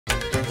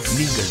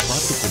நீங்கள்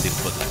பார்த்துக்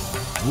கொண்டிருப்பது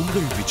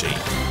உங்கள் Vijay.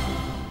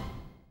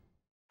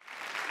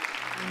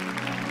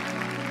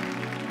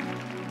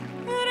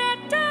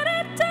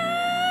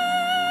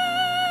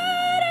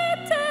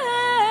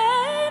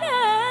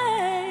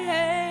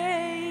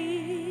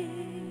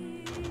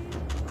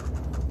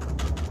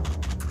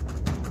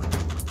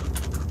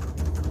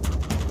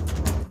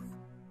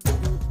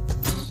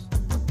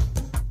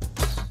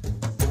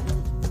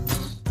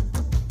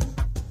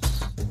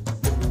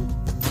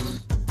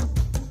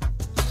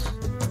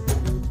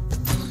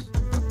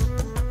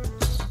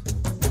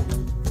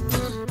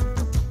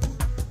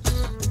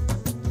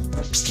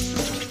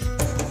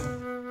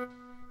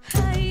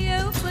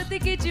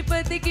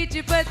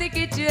 Pathikuchu,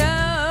 Pathikuchu,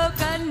 oh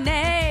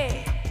kanne.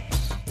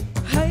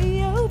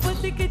 Ayyo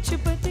Pathikuchu,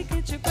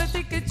 Pathikuchu,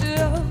 Pathikuchu,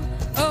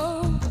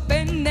 oh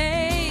penne.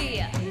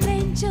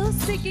 Nenjo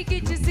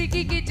sikikichu,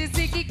 sikikichu,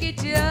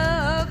 sikikichu,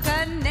 oh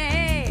kanne.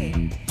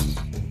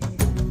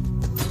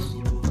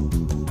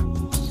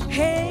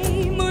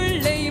 Hey,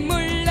 mullai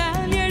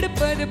mullal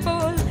edupadu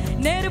pol,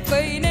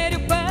 neruppai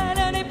nerupal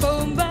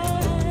anaippom va.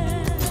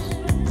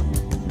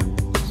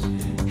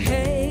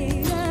 Hey,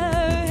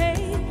 hey,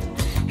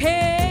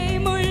 hey.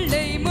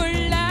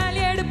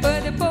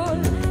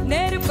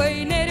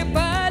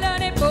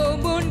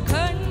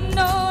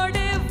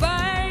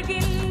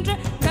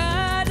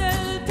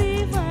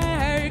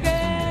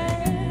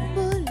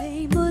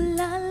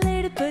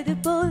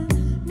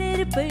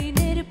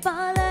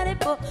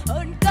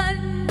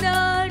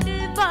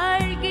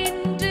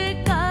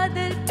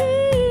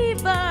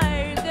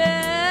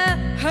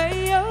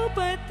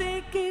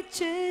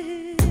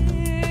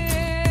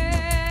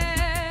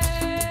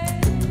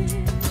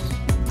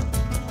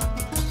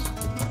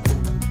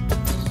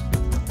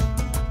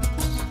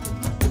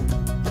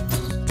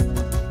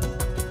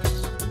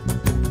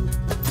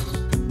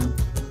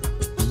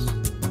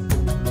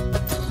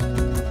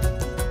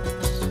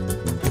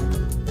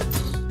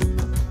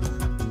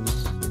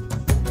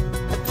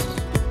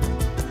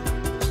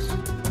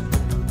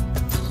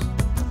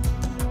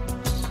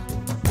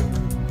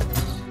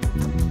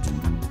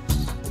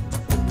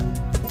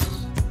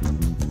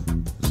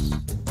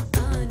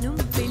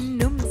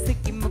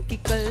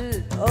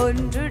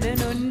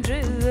 ஒன்றுடன் ஒன்று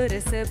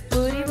அரச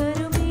பொறி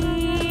வருமே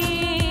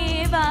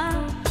வா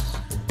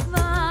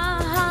வா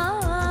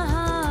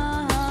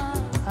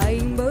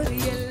ஐம்பொறி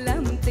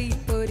எல்லாம்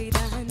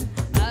தீப்பொறிதான்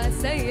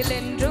ஆசையில்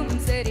என்றும்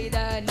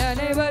சரிதான்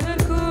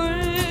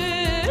நனைவதற்குள்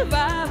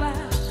வா வா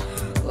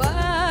வா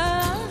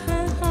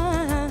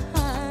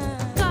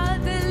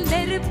காதல்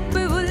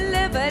நெருப்பு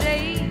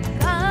உள்ளவரை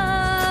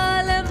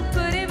காலம்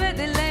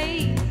குறைவதில்லை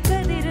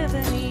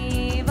கதிரவனே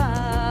வா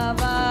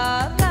வா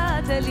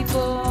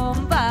காதலிப்போம்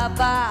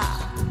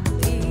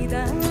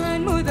நீதான்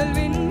முதல்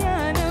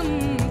விஞ்ஞானம்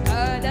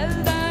காதல்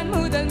தான்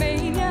முதல்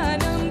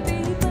மெய்ஞானம் தீ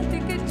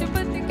பத்திக்கிச்சு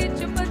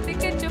பத்திக்கிச்சு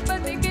பத்திக்கிச்சு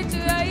பத்திக்கிச்சு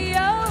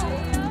ஐயோ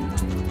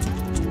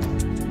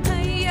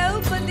ஐயோ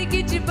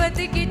பத்திக்கிச்சு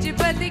பத்திக்கிச்சு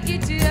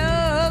பத்திக்கிச்சு ஓ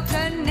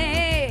கண்ணே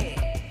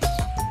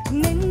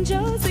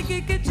நெஞ்சோ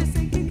சிக்கிக்கிச்சு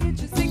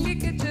சிக்கிக்கிச்சு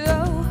சிக்கிக்கிச்சு ஓ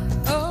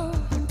ஓ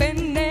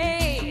பெண்ணே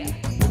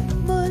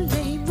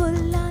முல்லை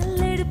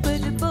முல்லால்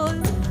எடுப்பது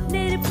போல்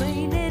நெருப்பை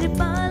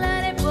நெருப்பால்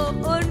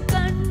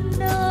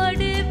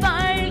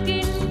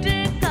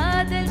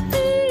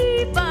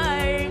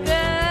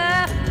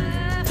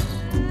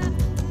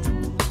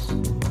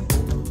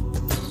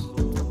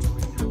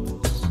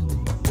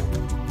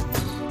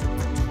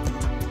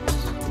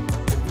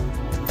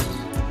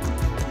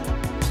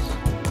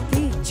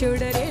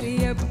சுடர்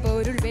எரிய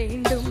பொருள்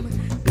வேண்டும்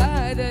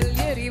காதல்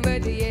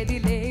எறிவது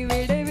எதிலே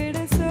விட விட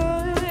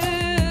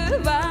சொல்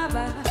வா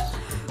வா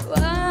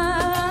வா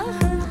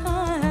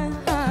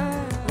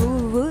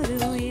ஒவ்வொரு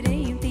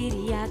உயிரையும்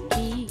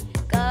திரியாக்கி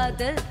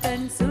காதல்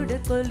தன் சுட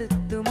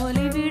கொளுத்து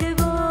மொழி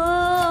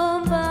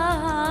விடுவோம் வா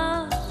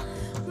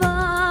வா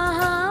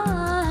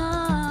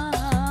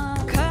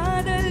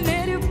காதல்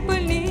நெருப்பு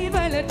நீ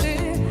வளர்த்து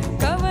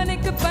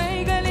கவலைக்கு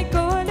பைகளை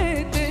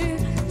கொடுத்து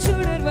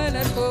சுடர்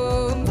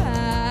வளர்ப்போம்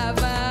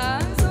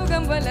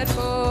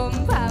வளர்ப்போம்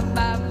பா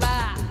பா பா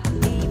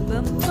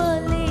தீபம்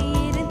போலே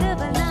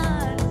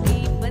இருந்தவனால் நீ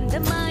வந்த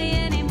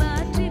மாயனை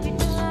மாற்றி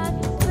விட்டார்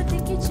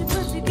பத்திக்கிச்சு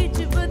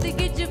பத்திக்கிச்சு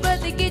பத்திக்கிச்சு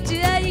பத்திக்கிச்சு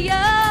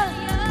ஐயா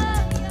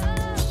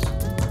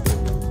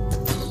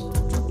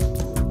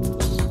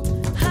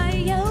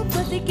ஐயோ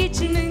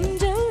பத்திக்கிச்சு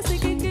நெஞ்சோ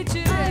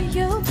சிக்கிக்கிச்சு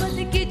ஐயோ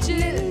பத்திக்கிச்சு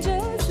நெஞ்சோ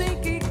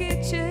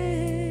சிக்கிக்கிச்சு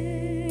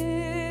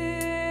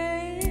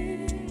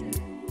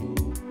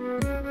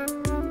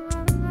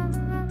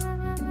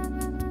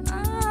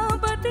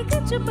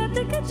Pathikuchu,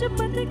 Pathikuchu,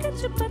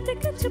 Pathikuchu,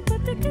 Pathikuchu,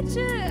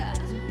 Pathikuchu.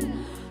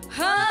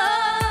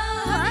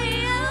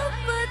 Ayyo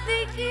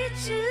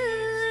Pathikuchu.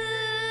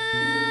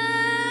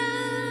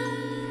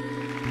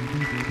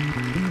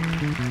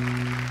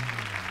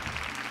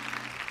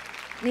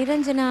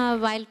 Niranjana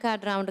wild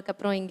card ரவுண்டுக்கு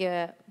அப்புறம் இங்கே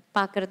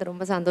பார்க்குறது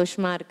ரொம்ப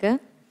சந்தோஷமாக இருக்குது.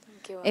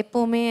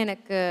 எப்போவுமே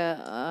எனக்கு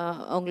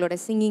அவங்களோட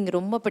சிங்கிங்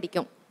ரொம்ப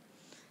பிடிக்கும்.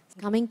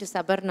 Coming to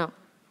சபர்னா,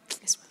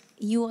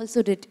 you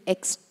also did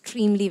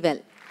extremely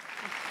well.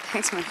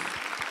 Thanks, man.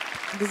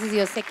 This is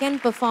your second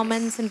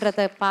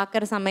பெர்ஃபார்மன்ஸ்ன்றதை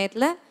பார்க்குற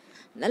சமயத்தில்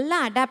நல்லா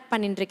அடாப்ட்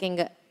பண்ணிட்டு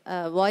இருக்கீங்க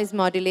வாய்ஸ்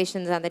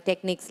மாடுலேஷன்ஸ் அந்த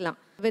டெக்னிக்ஸ்லாம்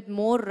வித்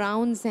மோர்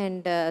ரவுண்ட்ஸ்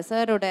அண்ட்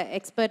சாரோட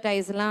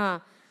எக்ஸ்பர்டைஸ்லாம்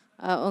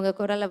உங்கள்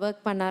குரலில்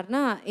ஒர்க்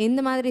பண்ணார்னா இந்த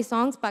மாதிரி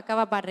சாங்ஸ்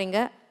பக்காவாக பாடுறீங்க.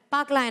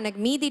 பார்க்கலாம், எனக்கு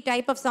மீதி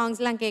டைப் ஆஃப்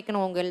சாங்ஸ்லாம்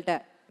கேட்கணும் உங்கள்கிட்ட.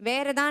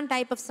 வேறு தான்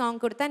டைப் ஆஃப்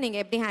சாங் கொடுத்தா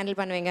நீங்கள் எப்படி ஹேண்டில்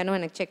பண்ணுவீங்கன்னு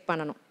எனக்கு செக்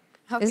பண்ணணும்.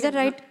 Is that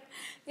right?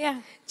 Yeah.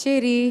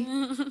 சரி,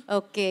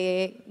 okay,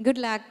 good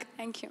luck.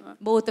 Thank you, ma'am.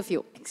 Both of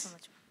you. Thanks so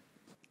much.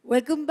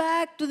 Welcome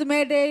back to the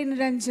Mayday,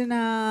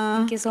 Niranjana.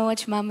 Thank you so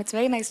much, ma'am. It's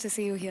very nice to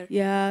see you here.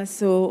 Yeah,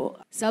 so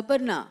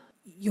Sabarna,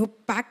 your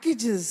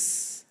packages,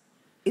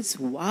 it's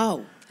wow.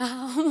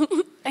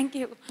 Thank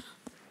you.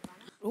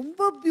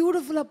 ரொம்ப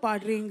பியூட்டிஃபுல்லாக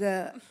பாடுறீங்க.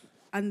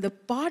 அந்த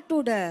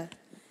பாட்டோட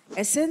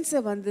எசன்ஸை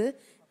வந்து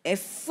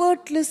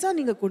எஃபர்ட்லெஸ்ஸாக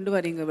நீங்கள் கொண்டு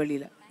வரீங்க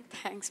வெளியில்.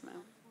 Thanks, ma'am.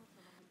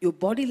 Your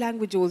body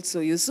language also,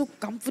 you're so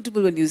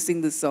comfortable when you sing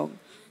this song.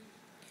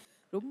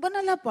 ரொம்ப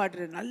நல்லா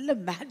பாடுற, நல்ல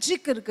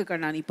மேஜிக் இருக்கு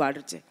கண்ணா நீ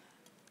பாடுறச்சே.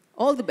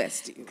 All the best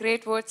to you.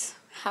 Great words.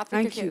 Happy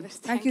Thank to hear you. this.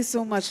 Thank you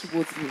so much to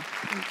both of you.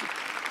 Thank you.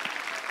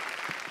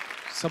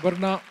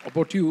 Sabarna,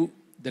 about you,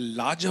 the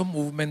larger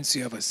movements,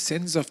 you have a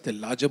sense of the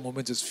larger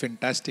movements is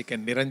fantastic,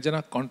 and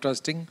Niranjana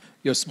contrasting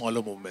your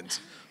smaller movements.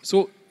 So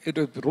it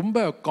was ரொம்ப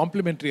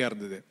காம்ப்ளிமெண்ட்ரியாக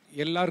இருந்தது.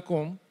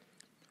 எல்லாருக்கும்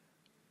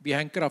we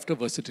hanker after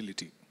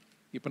versatility.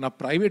 இப்போ நான்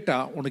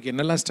ப்ரைவேட்டாக உனக்கு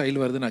என்னெல்லாம் style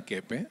வருது நான்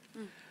கேட்பேன்.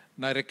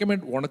 நான்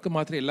ரெக்கமெண்ட் உனக்கு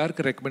மாத்திரம்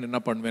எல்லாருக்கும் ரெக்கமெண்ட் என்ன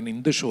பண்ணுவேன்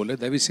இந்த ஷோவில்,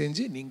 தயவு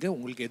செஞ்சு நீங்கள்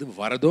உங்களுக்கு எது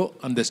வரதோ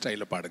அந்த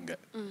ஸ்டைலில் பாடுங்க.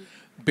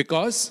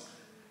 Because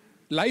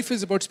life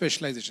is about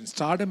specialisation.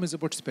 Stardom is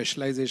about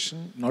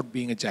specialisation, not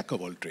being a jack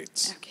of all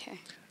trades. Okay.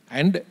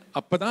 And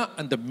அப்போ தான்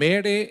அந்த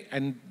மேடே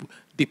and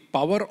the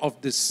power of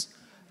this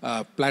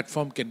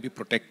platform can be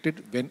protected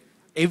when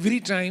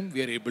every time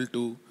we are able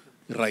to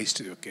rise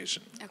to the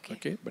occasion.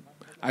 Okay? But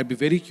I'd be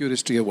very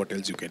curious to hear what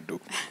else you can do.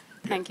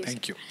 Thank you.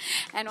 Thank you.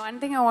 And one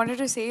thing I wanted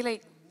to say,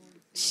 like,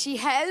 she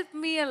helped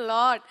me a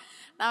lot.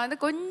 நான் வந்து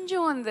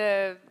கொஞ்சம் அந்த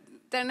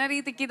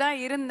திணறிக்கு தான்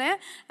இருந்தேன்.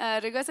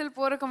 Rehearsal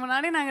போகிறதுக்கு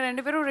முன்னாடி நாங்கள்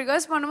 2 பேரும்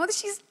ரிஹர்ஸ் பண்ணும்போது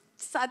she's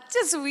such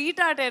a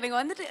sweet art. எனக்கு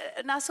வந்துட்டு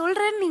நான்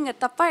சொல்கிறேன்னு நீங்கள்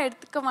தப்பாக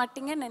எடுத்துக்க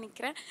மாட்டீங்கன்னு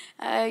நினைக்கிறேன்.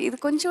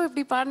 இது கொஞ்சம்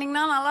இப்படி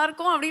பாடினீங்கன்னா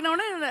நல்லாயிருக்கும்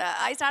அப்படின்னோடனே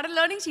I started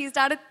learning, she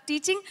started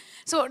teaching.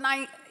 So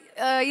நான்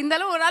இந்த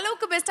அளவு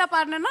ஓரளவுக்கு பெஸ்ட்டாக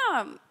பாடினேன்னா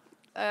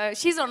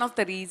she is one of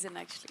the reason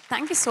actually.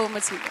 Thank you so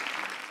much.